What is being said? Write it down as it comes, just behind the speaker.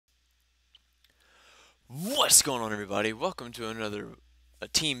What's going on, everybody? Welcome to another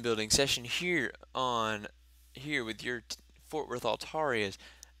team building session here with your Fort Worth Altarias.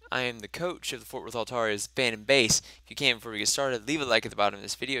 I am the coach of the Fort Worth Altarias Phantombass. If you can, before we get started, leave a like at the bottom of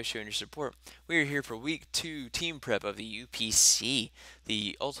this video showing your support. We are here for week 2 team prep of the UPC,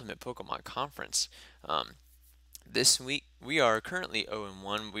 the Ultimate Pokemon Conference. This week we are currently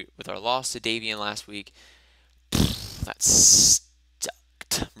 0-1 with our loss to Davian last week. That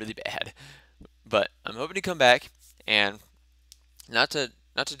sucked really bad. But I'm hoping to come back and not to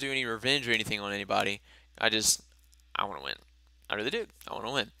do any revenge or anything on anybody. I want to win. I really do. I want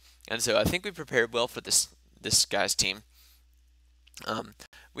to win. And so I think we prepared well for this guy's team.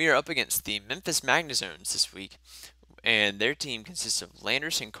 We are up against the Memphis Magnezones this week, and their team consists of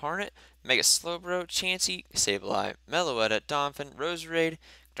Landorus Incarnate, Mega Slowbro, Chansey, Sableye, Meloetta, Donphin, Roserade,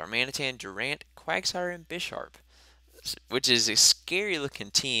 Darmanitan, Durant, Quagsire, and Bisharp, which is a scary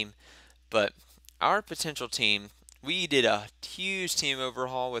looking team. But our potential team, we did a huge team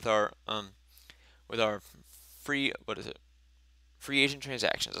overhaul with our free free agent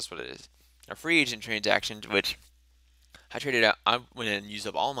transactions. That's what it is. Our free agent transactions, which I traded out. I went and used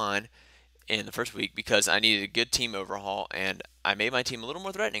up all mine in the first week because I needed a good team overhaul, and I made my team a little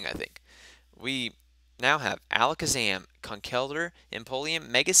more threatening, I think. We now have Alakazam, Conkeldurr, Empoleon,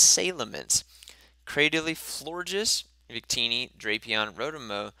 Mega Salamence, Cradily, Florges, Victini, Drapion,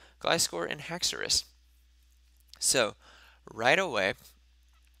 Rotomo, Gliscor, and Haxorus. So, right away,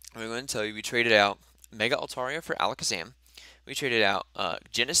 I'm going to tell you we traded out Mega Altaria for Alakazam. We traded out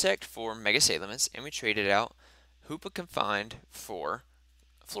Genesect for Mega Salamence, and we traded out Hoopa Confined for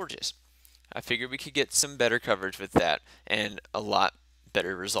Florges. I figured we could get some better coverage with that and a lot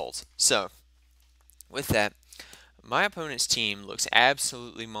better results. So, with that, my opponent's team looks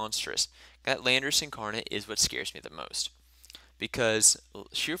absolutely monstrous. That Landorus Incarnate is what scares me the most, because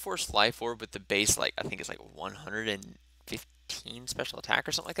Sheer Force Life Orb with the base, I think it's like 115 special attack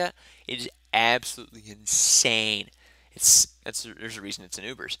or something like that. It is absolutely insane. There's a reason it's an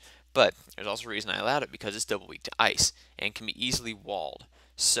Ubers, but there's also a reason I allowed it, because it's double weak to ice and can be easily walled.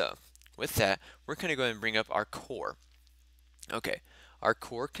 So with that, we're going to go ahead and bring up our core. Okay, our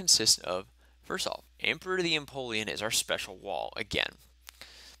core consists of, first off, Emperor the Empoleon is our special wall again,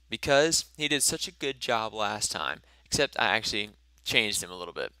 because he did such a good job last time. Except I actually changed him a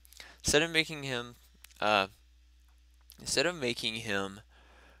little bit. Instead of making him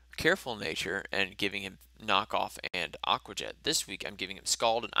Careful Nature and giving him Knockoff and Aqua Jet, this week I'm giving him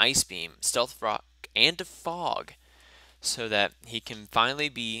Scald and Ice Beam, Stealth Rock, and Defog, so that he can finally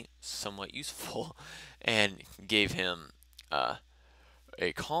be somewhat useful. And gave him a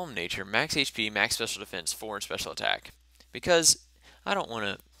Calm Nature, Max HP, Max Special Defense, 4 and Special Attack, because I don't want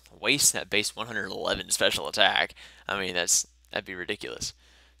to waste that base 111 special attack. I mean, that'd be ridiculous.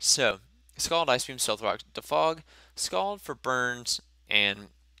 So, Scald, Ice Beam, Stealth Rock, Defog, Scald for burns and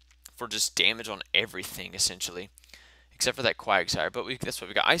for just damage on everything, essentially, except for that Quagsire. But that's what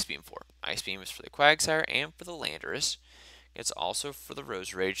we got Ice Beam for. Ice Beam is for the Quagsire and for the Landorus. It's also for the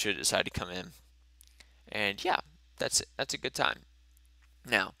Roserade should it decide to come in. And yeah, that's it. That's a good time.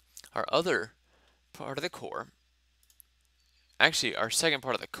 Now, our other part of the core, actually, our second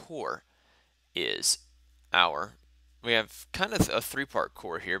part of the core is we have kind of a three-part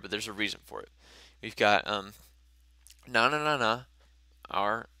core here, but there's a reason for it. We've got our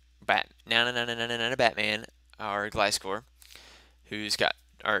Batman, our Gliscor,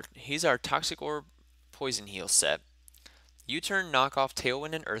 he's our Toxic Orb Poison Heal set. U-turn, Knockoff,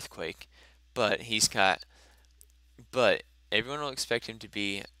 Tailwind, and Earthquake, but everyone will expect him to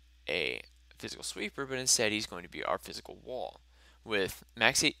be a physical sweeper, but instead he's going to be our physical wall with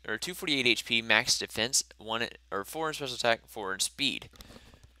 248 HP, max defense, 4 in special attack, 4 in speed.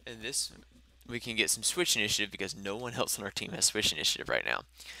 And this, we can get some switch initiative because no one else on our team has switch initiative right now.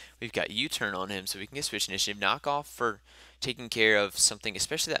 We've got U-turn on him, so we can get switch initiative. Knockoff for taking care of something,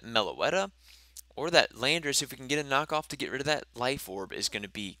 especially that Meloetta or that Landorus. If we can get a knockoff to get rid of that life orb, is going to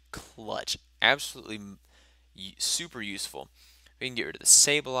be clutch. Absolutely super useful. We can get rid of the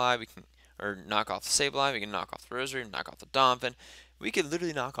Sableye, or knock off the Sableye, we can knock off the Rosary, knock off the Donphin. We could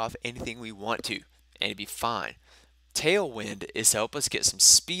literally knock off anything we want to, and it'd be fine. Tailwind is to help us get some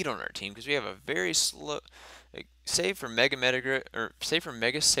speed on our team, because we have a very slow, save for Mega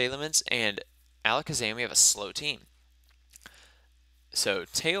Salamence and Alakazam, we have a slow team. So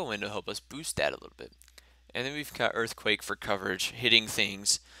Tailwind will help us boost that a little bit. And then we've got Earthquake for coverage, hitting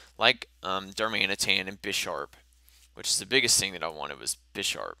things like Darmanitan and Bisharp, which is the biggest thing that I wanted was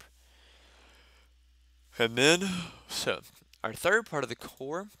Bisharp. And then, so our third part of the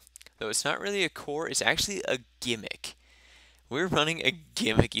core, though it's not really a core, it's actually a gimmick. We're running a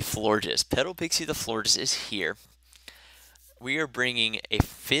gimmicky Florges. Petal Pixie the Florges is here. We are bringing a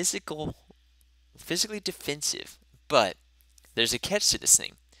physically defensive, but there's a catch to this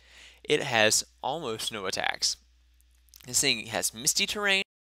thing. It has almost no attacks. This thing has Misty Terrain,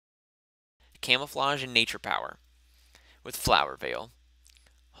 Camouflage, and Nature Power with Flower Veil.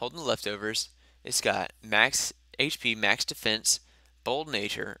 Holding the leftovers, it's got max HP, max defense, bold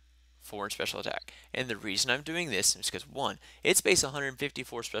nature, 4 special attack. And the reason I'm doing this is because 1, its base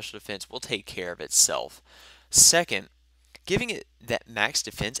 154 special defense will take care of itself. Second, giving it that max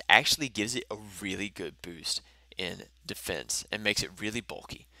defense actually gives it a really good boost in defense and makes it really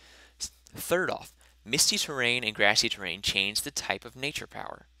bulky. Third off, Misty Terrain and Grassy Terrain change the type of nature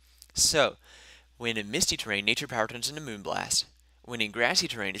power. So, when in Misty Terrain, nature power turns into Moonblast. When in Grassy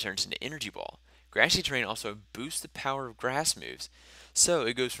Terrain, it turns into Energy Ball. Grassy Terrain also boosts the power of grass moves. So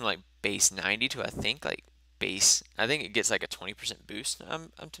it goes from like base 90 to I think it gets like a 20% boost,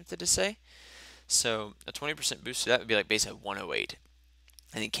 I'm tempted to say. So a 20% boost to that would be like base at 108.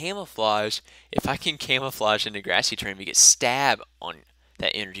 And then Camouflage, if I can camouflage into Grassy Terrain, we get Stab on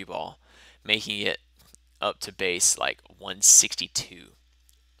that Energy Ball, making it up to base like 162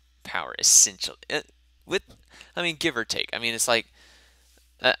 power essentially. Give or take. It's like,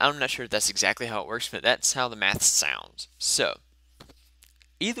 I'm not sure if that's exactly how it works, but that's how the math sounds. So,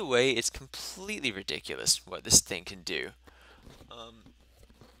 either way, it's completely ridiculous what this thing can do.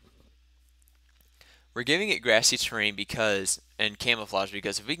 We're giving it Grassy Terrain and Camouflage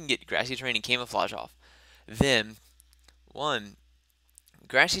because if we can get Grassy Terrain and Camouflage off, then, 1,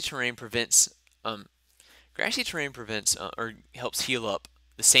 Grassy Terrain prevents or helps heal up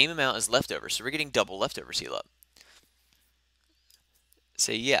the same amount as leftovers, so we're getting double leftovers heal up.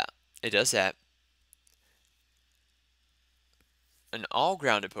 So yeah, it does that. And all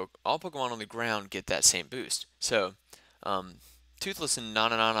Pokemon on the ground get that same boost. So, Toothless and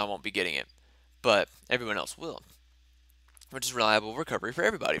Nana won't be getting it, but everyone else will, which is reliable recovery for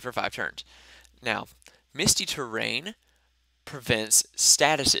everybody for 5 turns. Now, Misty Terrain prevents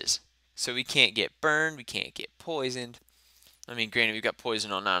statuses, so we can't get burned, we can't get poisoned. Granted, we've got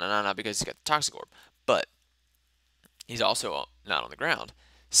poison on Nana because he's got the Toxic Orb, but he's also not on the ground.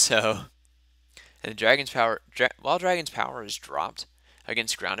 So, and Dragon's Power, while Dragon's Power is dropped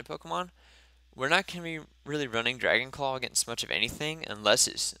against grounded Pokemon, we're not going to be really running Dragon Claw against much of anything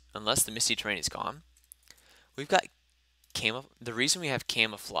unless the Misty Terrain is gone. We've got the reason we have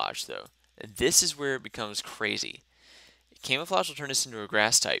Camouflage though, and this is where it becomes crazy. Camouflage will turn us into a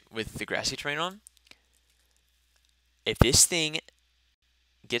Grass type with the Grassy Terrain on. If this thing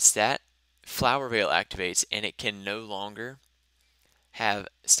gets that, Flower Veil activates and it can no longer have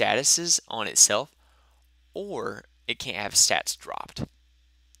statuses on itself, or it can't have stats dropped.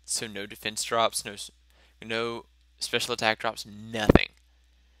 So no defense drops, no special attack drops, nothing.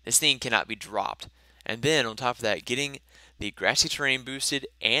 This thing cannot be dropped. And then on top of that, getting the Grassy Terrain boosted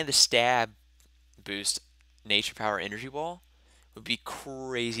and the Stab boost Nature Power Energy Ball would be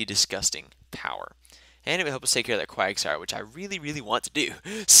crazy disgusting power. And it would help us take care of that Quagsire, which I really, really want to do.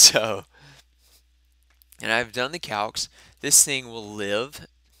 So, and I've done the calcs. This thing will live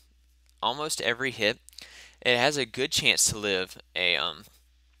almost every hit. It has a good chance to live a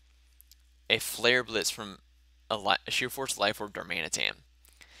Flare Blitz from a Sheer Force Life Orb Darmanitan.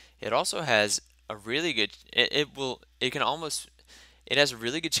 It also has a really good. It has a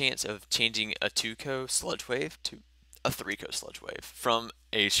really good chance of changing a 2-Co Sludge Wave to a 3-Co Sludge Wave from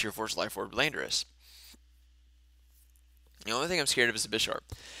a Sheer Force Life Orb Landorus. The only thing I'm scared of is the Bisharp.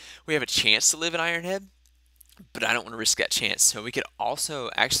 We have a chance to live an Iron Head, but I don't want to risk that chance. So we could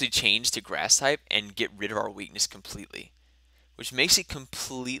also actually change to Grass type and get rid of our weakness completely, which makes it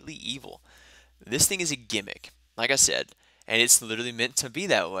completely evil. This thing is a gimmick, like I said, and it's literally meant to be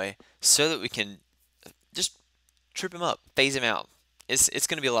that way so that we can just trip him up, phase him out. It's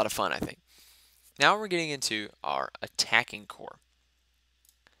going to be a lot of fun, I think. Now we're getting into our attacking core.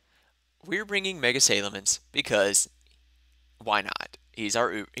 We're bringing Mega Salamence because why not? He's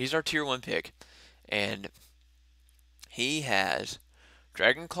our tier 1 pick, and he has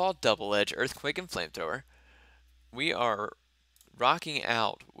Dragon Claw, Double Edge, Earthquake, and Flamethrower. We are rocking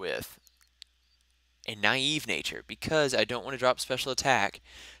out with a naive nature because I don't want to drop special attack,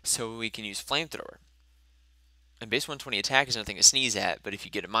 so we can use Flamethrower. And base 120 attack is nothing to sneeze at, but if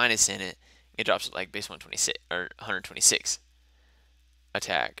you get a minus in it, it drops it like base 126 or 126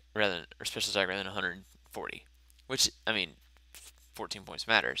 attack or special attack rather than 140, which 14 points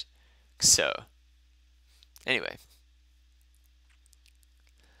matters. So anyway,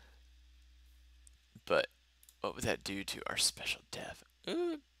 but what would that do to our special def?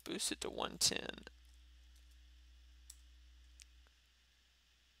 Ooh, boost it to 110.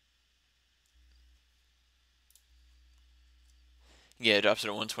 Yeah, it drops it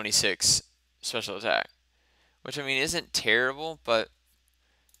at 126 special attack, which I mean isn't terrible, but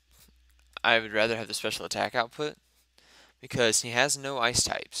I would rather have the special attack output because he has no ice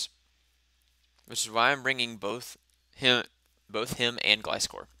types, which is why I'm bringing him, both him and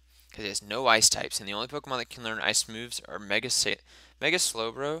Gliscor, because he has no ice types, and the only Pokemon that can learn ice moves are Mega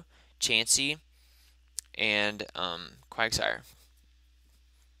Slowbro, Chansey, and Quagsire.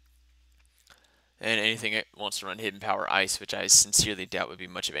 And anything that wants to run Hidden Power Ice, which I sincerely doubt would be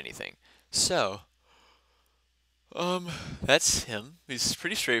much of anything. So, that's him. He's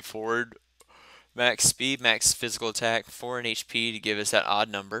pretty straightforward. Max speed, max physical attack, 4 in HP to give us that odd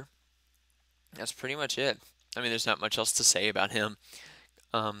number. That's pretty much it. I mean, there's not much else to say about him.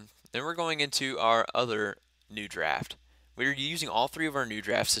 Then we're going into our other new draft. We're using all 3 of our new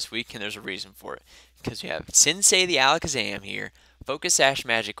drafts this week, and there's a reason for it. Because we have Sensei the Alakazam here, Focus Sash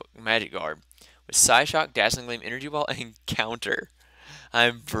Magic Guard, with Psyshock, Dazzling Gleam, Energy Ball, and Counter.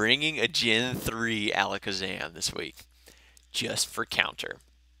 I'm bringing a Gen 3 Alakazam this week, just for Counter.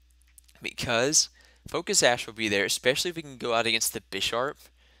 Because Focus Sash will be there, especially if we can go out against the Bisharp.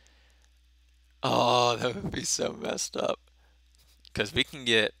 Oh, that would be so messed up. Because we can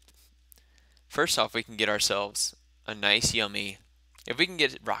get, first off, we can get ourselves a nice, yummy, if we can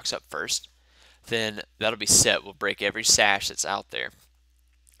get rocks up first, then that'll be set. We'll break every sash that's out there.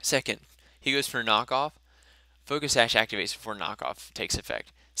 Second, he goes for a knockoff. Focus Sash activates before knockoff takes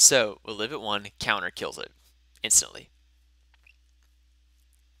effect. So we'll live at 1, counter kills it instantly,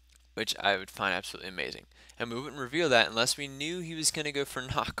 which I would find absolutely amazing. And we wouldn't reveal that unless we knew he was going to go for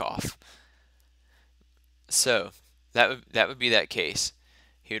knockoff. So that would be that case.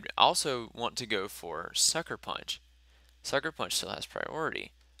 He would also want to go for Sucker Punch. Sucker Punch still has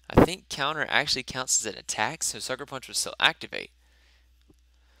priority. I think counter actually counts as an attack, so Sucker Punch would still activate.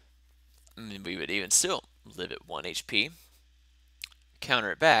 And we would even still live at 1 HP,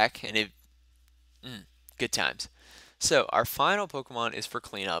 counter it back, and good times. So our final Pokemon is for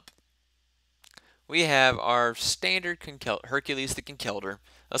cleanup. We have our standard Hercules the Conkeldurr,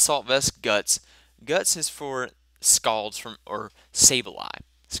 Assault Vest, Guts. Guts is for Scalds or Sableye.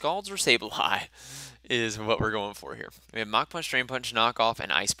 Scalds or Sableye is what we're going for here. We have Mach Punch, Drain Punch, Knockoff,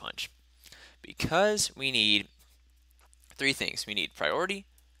 and Ice Punch. Because we need 3 things. We need priority,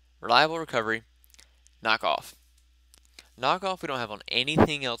 reliable recovery, knockoff. Knockoff we don't have on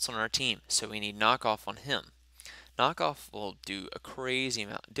anything else on our team, so we need knockoff on him. Knockoff will do a crazy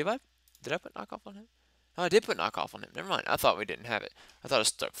amount. Did I put knockoff on him? No, I did put knockoff on him. Never mind. I thought we didn't have it. I thought I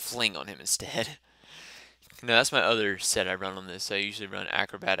stuck fling on him instead. No, that's my other set I run on this. I usually run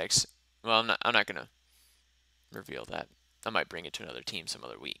acrobatics. Well, I'm not gonna reveal that. I might bring it to another team some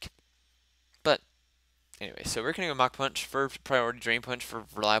other week. But anyway, so we're gonna go Mach Punch for priority, Drain Punch for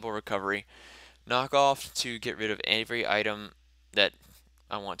reliable recovery, knockoff to get rid of every item that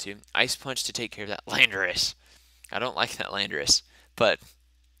I want to, Ice Punch to take care of that Landorus. I don't like that Landorus, but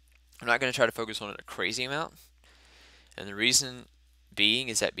I'm not going to try to focus on it a crazy amount. And the reason being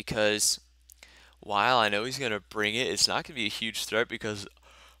is that because while I know he's going to bring it, it's not going to be a huge threat because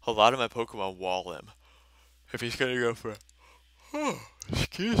a lot of my Pokemon wall him. If he's going to go for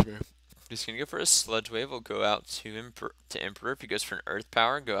excuse me. If he's going to go for a Sludge Wave, we'll go out to Emperor. If he goes for an Earth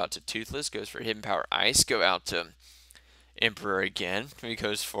Power, go out to Toothless. Goes for Hidden Power Ice, go out to Emperor again. If he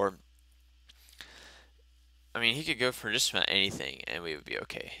goes for, I mean, he could go for just about anything, and we would be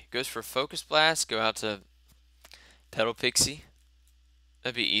okay. Goes for Focus Blast, go out to Petal Pixie.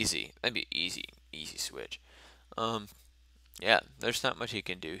 That'd be easy. That'd be easy switch. Yeah, there's not much he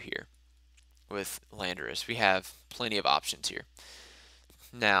can do here with Landorus. We have plenty of options here.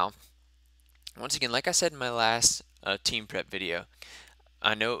 Now, once again, like I said in my last team prep video,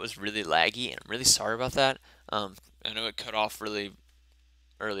 I know it was really laggy, and I'm really sorry about that. I know it cut off really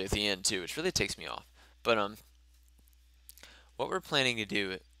early at the end too, which really takes me off. But what we're planning to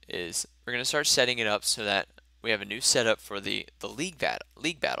do is we're going to start setting it up so that we have a new setup for the league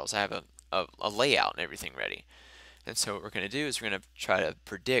battles. I have a layout and everything ready. And so what we're going to do is we're going to try to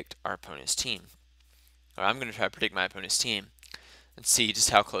predict our opponent's team. Or I'm going to try to predict my opponent's team and see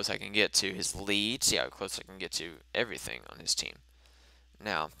just how close I can get to his lead, see how close I can get to everything on his team.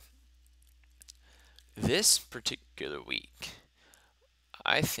 Now, this particular week,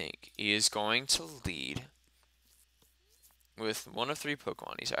 I think he is going to lead with one of 3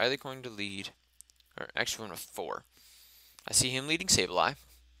 Pokemon. He's either going to lead, or actually one of 4. I see him leading Sableye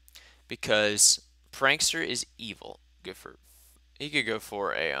because Prankster is evil. He could go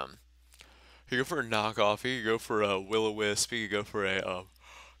for a knockoff. He could go for a Will-O-Wisp. He could go for a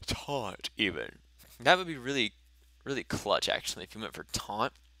taunt even. That would be really, really clutch actually if he went for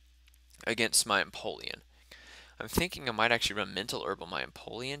taunt against my Empoleon. I'm thinking I might actually run Mental Herb on my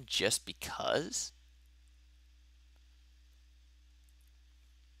Empoleon just because.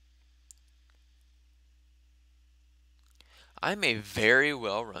 I may very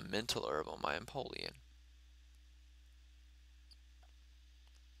well run Mental Herb on my Empoleon.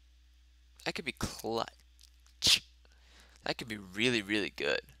 That could be clutch. That could be really, really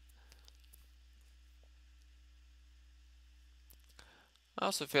good. I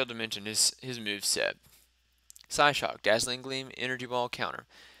also failed to mention his moveset. Psyshock, Dazzling Gleam, Energy Ball, Counter.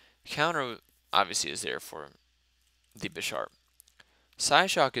 Counter obviously is there for the Bisharp.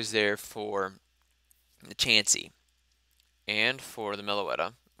 Psyshock is there for the Chansey and for the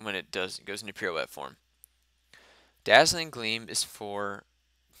Meloetta when it goes into Pirouette form. Dazzling Gleam is for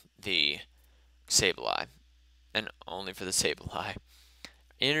the Sableye and only for the Sableye.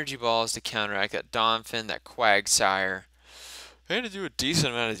 Energy Ball is to counteract that Donphin, that Quagsire, and to do a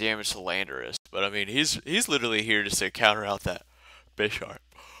decent amount of damage to Landorus. But I mean, he's literally here just to counter out that Bisharp.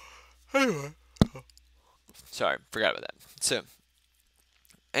 Anyway, sorry, forgot about that. So,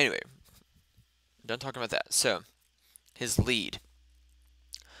 anyway, done talking about that. So, his lead.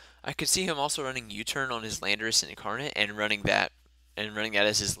 I could see him also running U-turn on his Landorus and Incarnate and running that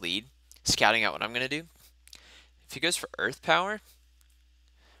as his lead, scouting out what I'm gonna do. If he goes for Earth Power,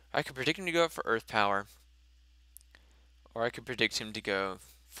 I could predict him to go for Earth Power, or I could predict him to go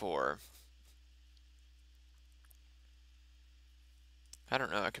for, I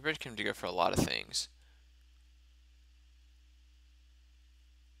don't know, I could predict him to go for a lot of things.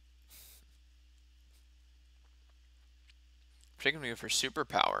 Predict him to go for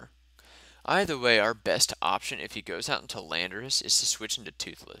Superpower. Either way, our best option if he goes out into Landorus is to switch into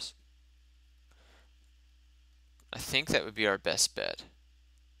Toothless. I think that would be our best bet.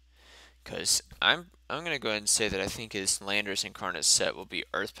 Because I'm going to go ahead and say that I think his Landorus Incarnate set will be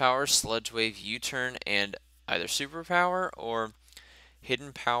Earth Power, Sludge Wave, U-turn, and either Superpower or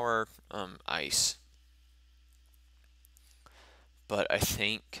Hidden Power Ice. But I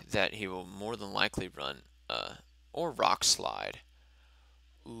think that he will more than likely run or Rock Slide.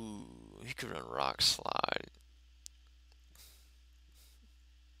 Ooh, he could run Rock Slide.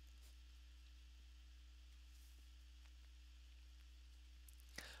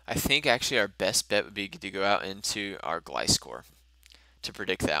 I think actually our best bet would be to go out into our Gliscor to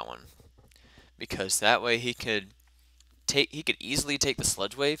predict that one, because that way he could easily take the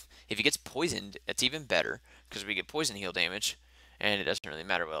Sludge Wave. If he gets poisoned, it's even better because we get poison heal damage, and it doesn't really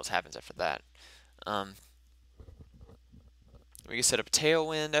matter what else happens after that. We could set up a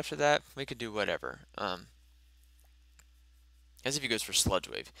Tailwind after that. We could do whatever. As if he goes for Sludge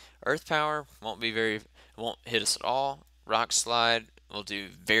Wave. Earth Power won't hit us at all. Rock Slide will do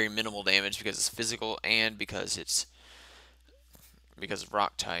very minimal damage because it's physical and because of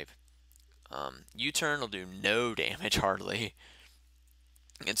Rock type. U-turn will do no damage hardly,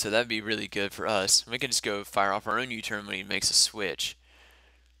 and so that'd be really good for us. We can just go fire off our own U-turn when he makes a switch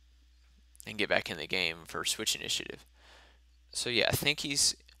and get back in the game for switch initiative. So yeah, I think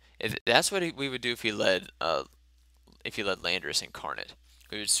that's what we would do if he led Landorus Incarnate.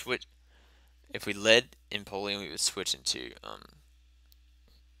 We would switch. If we led Empoleon, we would switch into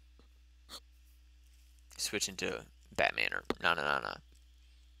Batman or na.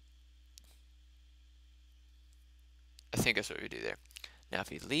 I think that's what we do there. Now, if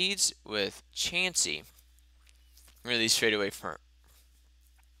he leads with Chansey, really straight away from.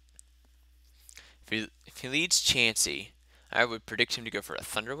 If he leads Chansey, I would predict him to go for a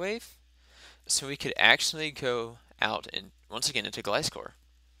Thunder Wave, so we could actually go out and once again into Gliscor,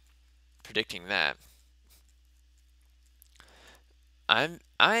 predicting that. I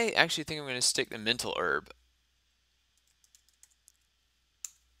actually think I'm going to stick the Mental Herb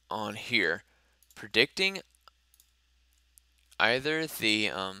on here, predicting either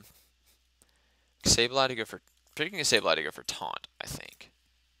the Sableye to go for Taunt. I think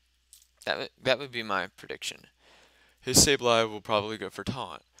that would be my prediction. His Sableye will probably go for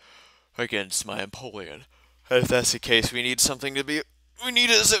Taunt against my Empoleon. And if that's the case, we need it so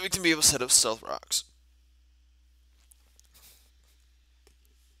we can be able to set up Stealth Rocks.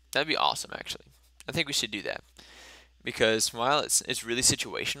 That'd be awesome, actually. I think we should do that. Because while it's really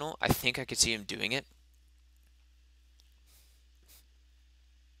situational, I think I could see him doing it.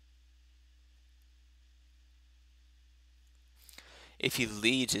 If he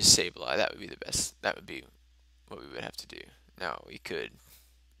leads his Sableye, that would be the best. That would be what we would have to do. Now, we could.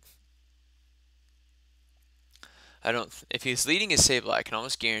 If he's leading his Sableye, I can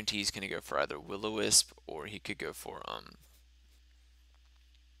almost guarantee he's going to go for either Will-O-Wisp or he could go for,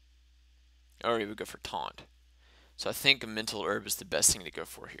 or he would go for Taunt. So I think a Mental Herb is the best thing to go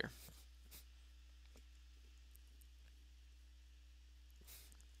for here.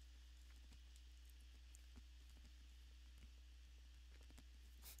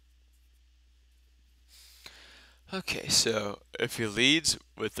 Okay, so if he leads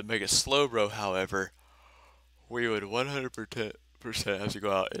with the Mega Slowbro, however, we would 100% have to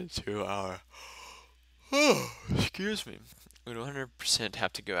go out into our. Oh, excuse me. We would 100%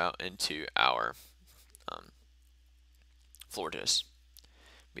 have to go out into our um, Florges.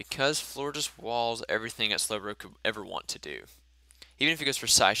 Because Florges walls everything that Slowbro could ever want to do. Even if he goes for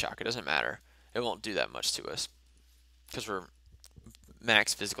Psyshock, it doesn't matter. It won't do that much to us. Because we're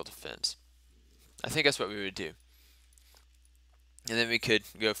max physical defense. I think that's what we would do. And then we could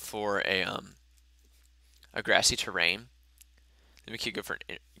go for a grassy terrain. Then we could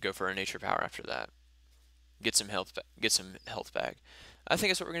go for a nature power after that. Get some health back. I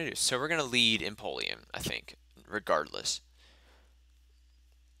think that's what we're gonna do. So we're gonna lead Empoleon, I think, regardless.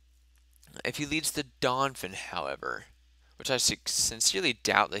 If he leads the Donphin, however, which I sincerely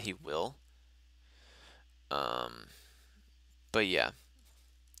doubt that he will. But yeah,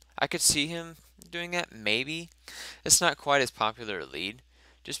 I could see him doing that. Maybe it's not quite as popular a lead,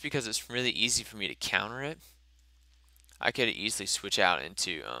 just because it's really easy for me to counter it. I could easily switch out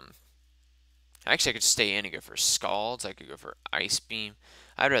into actually, I could stay in and go for Scalds. I could go for Ice Beam.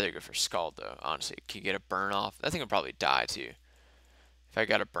 I'd rather go for Scald, though, honestly. Could get a burn off. That thing would probably die, too. If I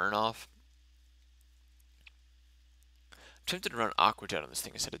got a burn off. I'm tempted to run Aqua Jet on this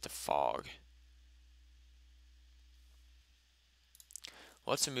thing instead of Defog.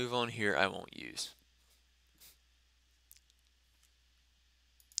 What's a move on here I won't use?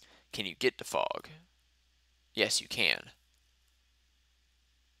 Can you get Defog? Yes, you can.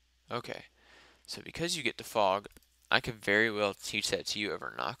 Okay. So because you get Defog, I could very well teach that to you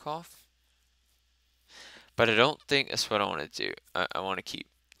over Knockoff. But I don't think that's what I want to do. I want to keep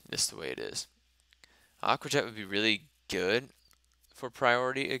this the way it is. Aqua Jet would be really good for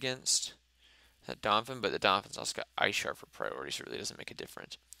priority against that Donphin, but the Donphin's also got Ice Shard for priority, so it really doesn't make a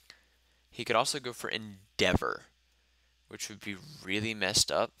difference. He could also go for Endeavor, which would be really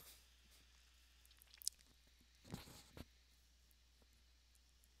messed up.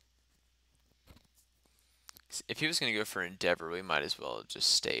 If he was going to go for Endeavor, we might as well have just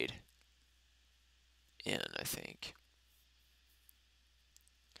stayed in, I think.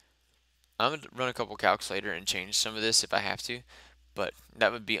 I'm going to run a couple calcs later and change some of this if I have to, but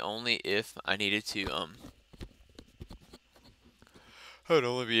that would be only if I needed to, that would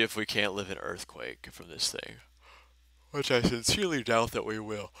only be if we can't live an earthquake from this thing, which I sincerely doubt that we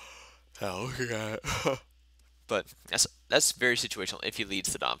will. Now, looking at it. But that's very situational if he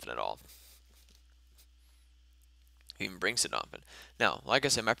leads the Donphin at all. He even brings the Donphin. Now, like I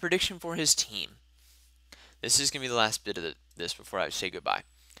said, my prediction for his team. This is going to be the last bit of this before I say goodbye.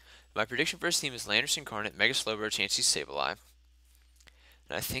 My prediction for his team is Landorus Incarnate, Mega Slowbro, Chansey, Sableye.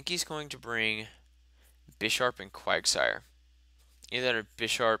 And I think he's going to bring Bisharp and Quagsire. Either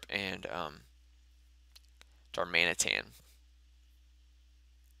Bisharp and Darmanitan.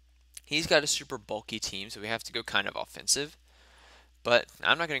 He's got a super bulky team, so we have to go kind of offensive. But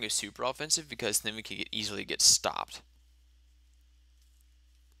I'm not going to go super offensive because then we could easily get stopped.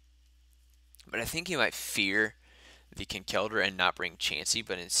 But I think he might fear the Conkeldurr and not bring Chansey,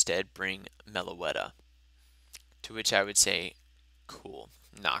 but instead bring Meloetta. To which I would say, cool,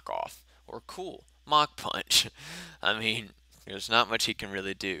 knockoff. Or cool, Mach Punch. I mean, there's not much he can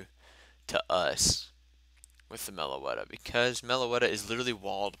really do to us with the Meloetta, because Meloetta is literally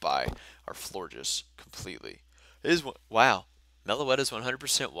walled by our Florges completely. It is, wow, Meloetta is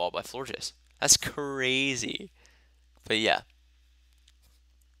 100% walled by Florges. That's crazy. But yeah.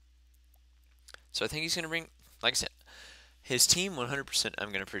 So I think he's going to bring, like I said, his team 100% I'm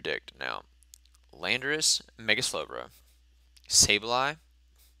going to predict. Now, Landorus, Mega Slowbro, Sableye,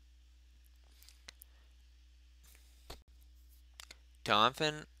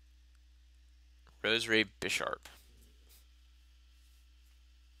 Donphin, Roserade, Bisharp.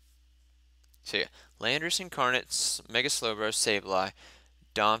 So yeah, Landorus Incarnates, Mega Slowbro, Sableye,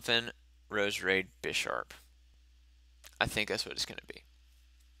 Donphin, Roserade, Bisharp. I think that's what it's going to be.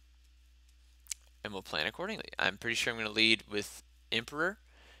 And we'll plan accordingly. I'm pretty sure I'm going to lead with Emperor,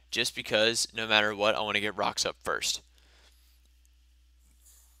 just because no matter what, I want to get rocks up first.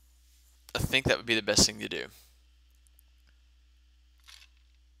 I think that would be the best thing to do.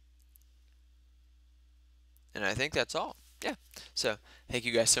 And I think that's all. Yeah. So, thank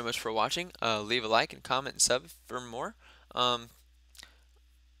you guys so much for watching. Leave a like and comment and sub for more.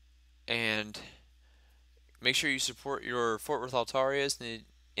 And make sure you support your Fort Worth Altarias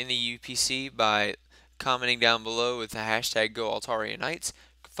in the UPC by commenting down below with the hashtag GoAltariaNights.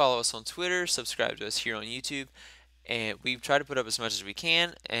 Follow us on Twitter, subscribe to us here on YouTube, and we try to put up as much as we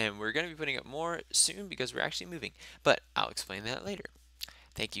can, and we're going to be putting up more soon because we're actually moving. But I'll explain that later.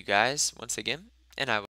 Thank you guys once again, and I will